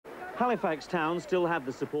Halifax Town still have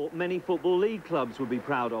the support many Football League clubs would be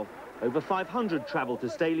proud of. Over 500 travel to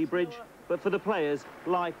Stalybridge, but for the players,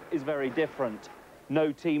 life is very different.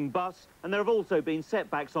 No team bus, and there have also been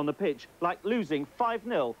setbacks on the pitch, like losing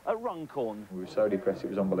 5-0 at Runcorn. We were so depressed, it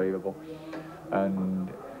was unbelievable.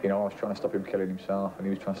 And, you know, I was trying to stop him killing himself, and he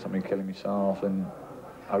was trying to stop me killing myself, and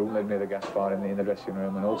I wouldn't live near the gas fire in the dressing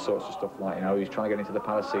room, and all sorts of stuff like, you know, he was trying to get into the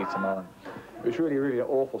paracetamol. It was really, really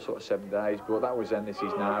awful sort of 7 days, but that was then, this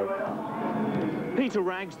is now. Peter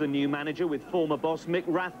Ragg's the new manager, with former boss Mick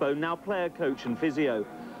Rathbone, now player, coach and physio.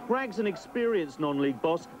 Ragg's an experienced non-league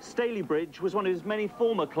boss. Stalybridge was one of his many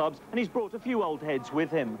former clubs, and he's brought a few old heads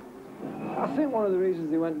with him. I think one of the reasons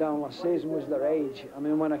they went down last season was their age. I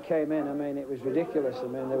mean, when I came in, I mean, it was ridiculous. I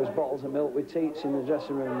mean, there was bottles of milk with teats in the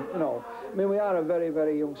dressing room, you know. I mean, we are a very,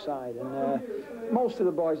 very young side, and most of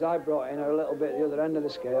the boys I brought in are a little bit the other end of the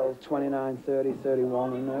scale, 29, 30,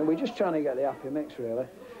 31, and we're just trying to get the happy mix, really.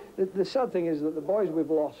 The sad thing is that the boys we've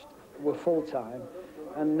lost were full-time,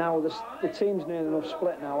 and now the team's near enough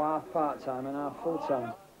split now, half part-time and half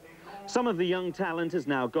full-time. Some of the young talent has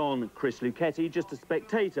now gone. Chris Lucchetti, just a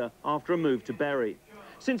spectator after a move to Bury.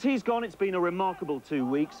 Since he's gone, it's been a remarkable 2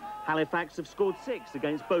 weeks. Halifax have scored 6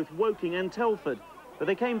 against both Woking and Telford, but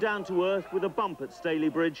they came down to earth with a bump at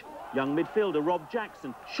Stalybridge. Young midfielder Rob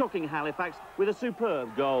Jackson shocking Halifax with a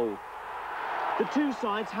superb goal. The two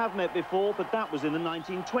sides have met before, but that was in the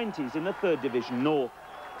 1920s in the 3rd Division North.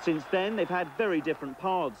 Since then, they've had very different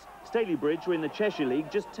paths. Stalybridge were in the Cheshire League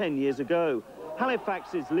just 10 years ago.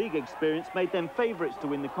 Halifax's league experience made them favourites to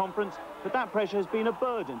win the conference, but that pressure has been a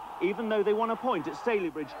burden, even though they won a point at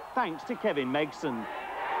Stalybridge, thanks to Kevin Megson.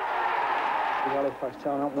 Halifax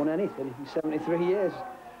Town haven't won anything in 73 years.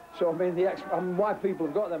 So, I mean, why people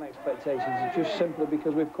have got them expectations is just simply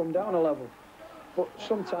because we've come down a level. But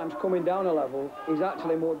sometimes coming down a level is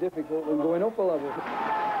actually more difficult than going up a level.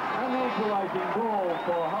 An equalising goal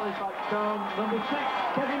for Halifax Town, number 6,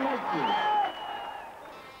 Kevin Megson.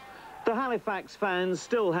 The Halifax fans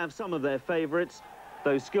still have some of their favourites,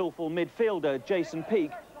 though skillful midfielder Jason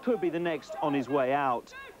Peake could be the next on his way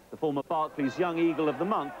out. The former Barclays Young Eagle of the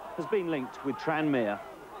Month has been linked with Tranmere.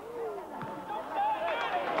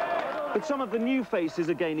 But some of the new faces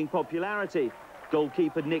are gaining popularity.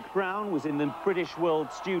 Goalkeeper Nick Brown was in the British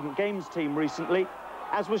World Student Games team recently,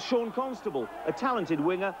 as was Sean Constable, a talented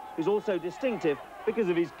winger who's also distinctive because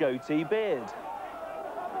of his goatee beard.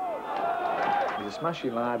 He's a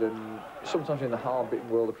smashing lad, and sometimes in the hard-bitten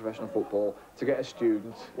world of professional football, to get a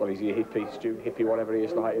student, well, he's a hippie, student, hippie, whatever he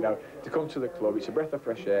is, like, you know, to come to the club, it's a breath of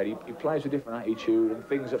fresh air. He plays with different attitude and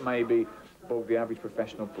things that maybe above the average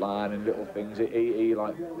professional player and little things. He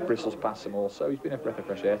like bristles past them all, so he's been a breath of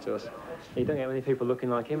fresh air to us. You don't get many people looking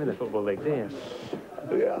like him in the Football League, do you?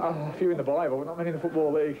 Yeah, a few in the Bible, but not many in the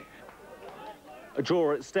Football League. A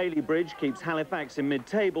draw at Stalybridge keeps Halifax in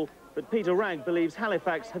mid-table, but Peter Ragg believes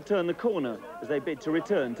Halifax have turned the corner as they bid to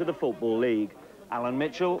return to the Football League. Alan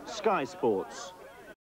Mitchell, Sky Sports.